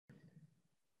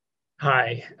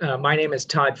Hi, my name is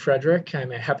Todd Frederick.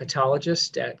 I'm a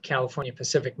hepatologist at California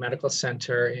Pacific Medical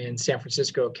Center in San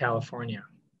Francisco, California.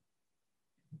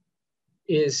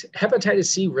 Is hepatitis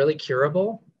C really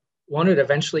curable? Won't it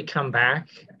eventually come back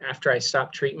after I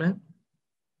stop treatment?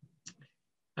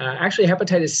 Actually,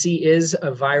 hepatitis C is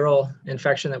a viral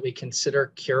infection that we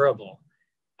consider curable.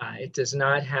 It does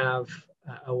not have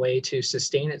a way to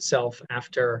sustain itself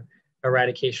after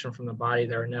eradication from the body.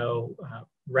 There are no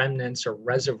remnants or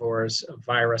reservoirs of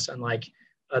virus, unlike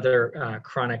other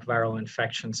chronic viral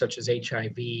infections such as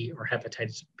HIV or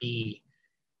hepatitis B.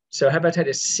 So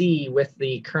hepatitis C, with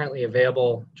the currently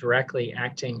available directly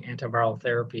acting antiviral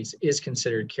therapies, is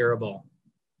considered curable.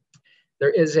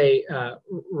 There is a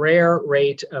rare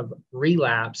rate of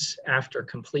relapse after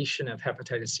completion of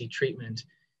hepatitis C treatment.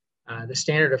 The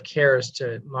standard of care is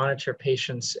to monitor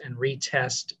patients and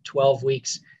retest 12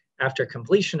 weeks after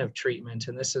completion of treatment.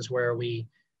 And this is where we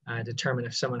determine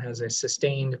if someone has a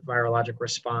sustained virologic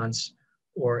response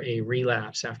or a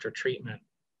relapse after treatment.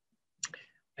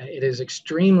 It is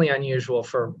extremely unusual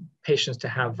for patients to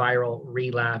have viral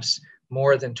relapse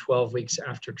more than 12 weeks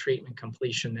after treatment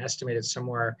completion, estimated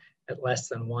somewhere at less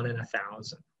than 1 in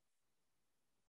 1,000.